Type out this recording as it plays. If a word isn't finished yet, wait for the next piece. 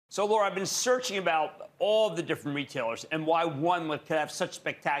So, Laura, I've been searching about all the different retailers and why one could have such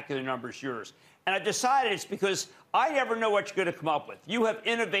spectacular numbers as yours. And I decided it's because I never know what you're going to come up with. You have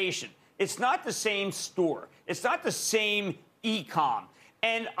innovation. It's not the same store. It's not the same e-com.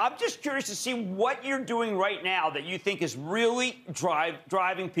 And I'm just curious to see what you're doing right now that you think is really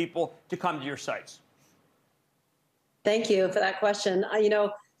driving people to come to your sites. Thank you for that question.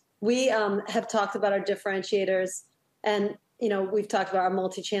 We have talked about our differentiators, and we've talked about our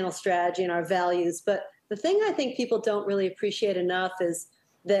multi-channel strategy and our values. But the thing I think people don't really appreciate enough is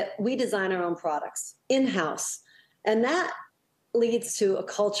that we design our own products in-house, and that leads to a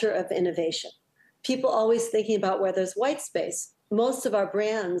culture of innovation. People always thinking about where there's white space. Most of our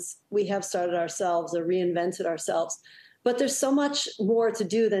brands we have started ourselves or reinvented ourselves, but there's so much more to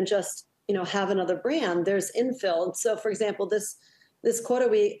do than just have another brand. There's infill. And so, for example, this quarter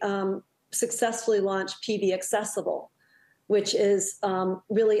we successfully launched PB Accessible, which is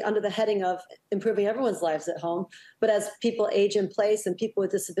really under the heading of improving everyone's lives at home. But as people age in place and people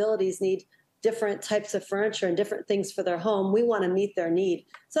with disabilities need different types of furniture and different things for their home, we want to meet their need.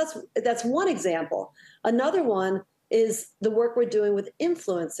 So that's one example. Another one is the work we're doing with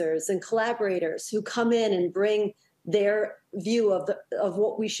influencers and collaborators who come in and bring their view of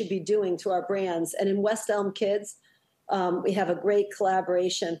what we should be doing to our brands. And in West Elm Kids, we have a great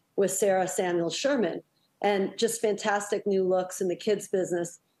collaboration with Sarah Samuel Sherman, and just fantastic new looks in the kids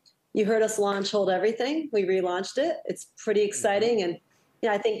business. You heard us launch Hold Everything. We relaunched it. It's pretty exciting. And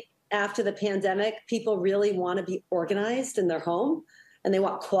I think after the pandemic, people really want to be organized in their home, and they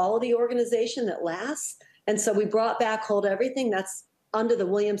want quality organization that lasts. And so we brought back Hold Everything. That's under the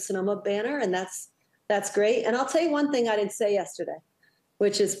Williams-Sonoma banner, and that's great. And I'll tell you one thing I didn't say yesterday,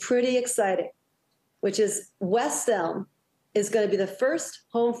 which is pretty exciting, which is West Elm is going to be the first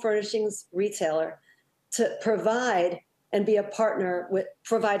home furnishings retailer to provide and be a partner with,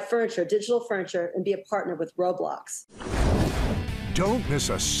 provide furniture, digital furniture, and be a partner with Roblox. Don't miss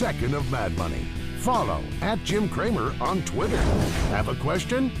a second of Mad Money. Follow @JimCramer on Twitter. Have a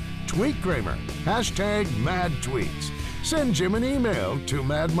question? Tweet Kramer. #MadTweets. Send Jim an email to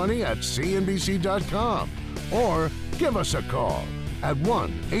madmoney@cnbc.com or give us a call at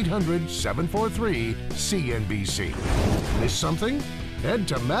 1-800-743-CNBC. Miss something? Head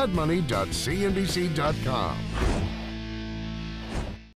to madmoney.cnbc.com.